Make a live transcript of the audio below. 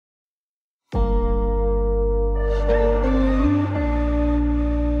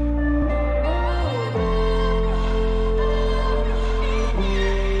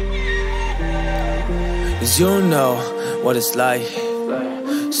Cause you know what it's like.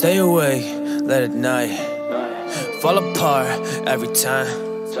 Stay awake late at night, fall apart every time.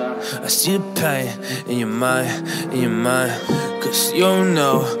 I see the pain in your mind, in your mind. Cause you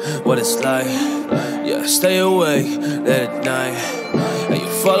know what it's like. Yeah, stay awake late at night, and you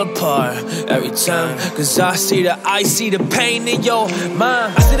fall apart every time. Cause I see the pain in your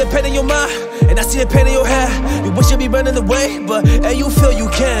mind. I see the pain in your mind, and I see the pain in your head. You wish you'd be running away, but hey, you feel you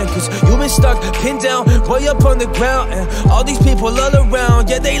can. Cause you've been stuck, pinned down, way up on the ground. And all these people all around,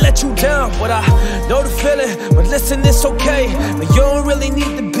 yeah, they let you down. But I know the feeling, but listen, it's okay. But you don't really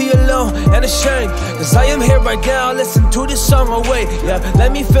need to be alone and ashamed. Cause I am here right now, listen to this song, oh wait. Yeah,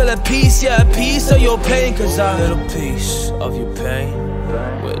 let me feel a piece, yeah, a piece of your pain. Cause I a little piece of your pain,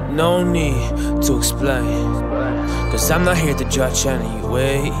 with no need to explain. Cause I'm not here to judge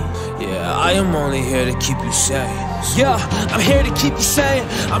anyway. Yeah, I am only here to keep you sane. Yeah, I'm here to keep you sane.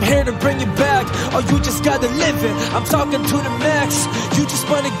 I'm here to bring you back. Oh, you just gotta live it. I'm talking to the max. You just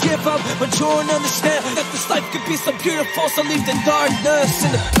wanna give up, but you don't understand that this life could be so beautiful. So leave the darkness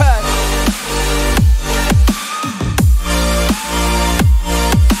in the past.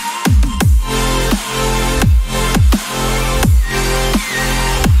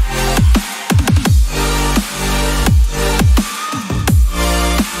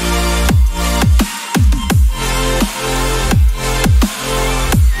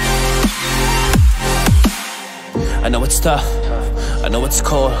 I know it's tough, I know it's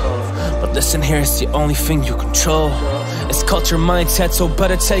cold, but listen here, it's the only thing you control. It's culture mindset, so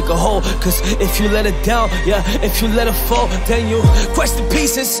better take a hold. Cause if you let it down, yeah, if you let it fall, then you crush the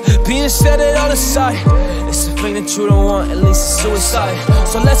pieces, being set it all aside. It's the thing that you don't want, at least it's suicide.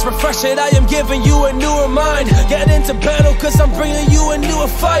 So let's refresh it, I am giving you a newer mind. Get into battle, cause I'm bringing you a newer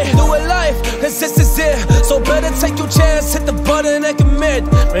fight. Newer life, cause this is it. So better take your chance, hit the button and commit.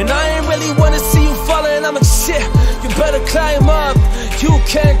 Man, I ain't really wanna see you falling, I'm like shit. You better climb up, you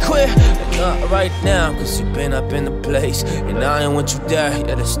can't quit. But not right now, cause you've been up in the place, and I ain't want you there,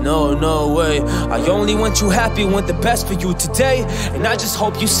 yeah, there's no way. I only want you happy, want the best for you today. And I just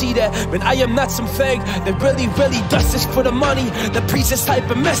hope you see that, man, I am not some fake that really does this for the money, that preach this type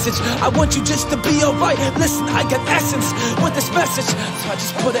of message. I want you just to be alright. Listen, I got essence with this message, so I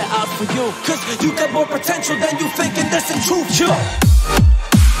just put it out for you. Cause you got more potential than you think, and that's the truth, yeah.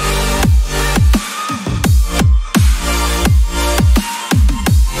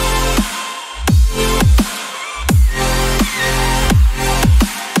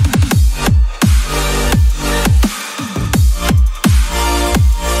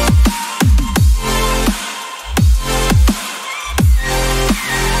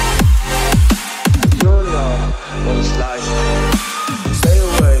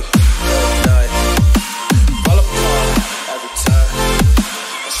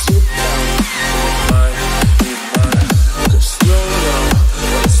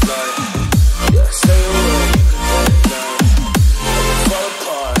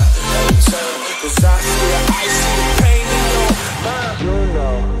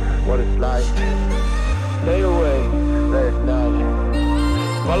 Stay away, late at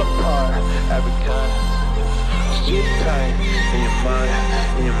night, fall apart every time. See the pain in your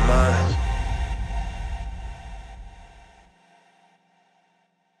mind, in your mind.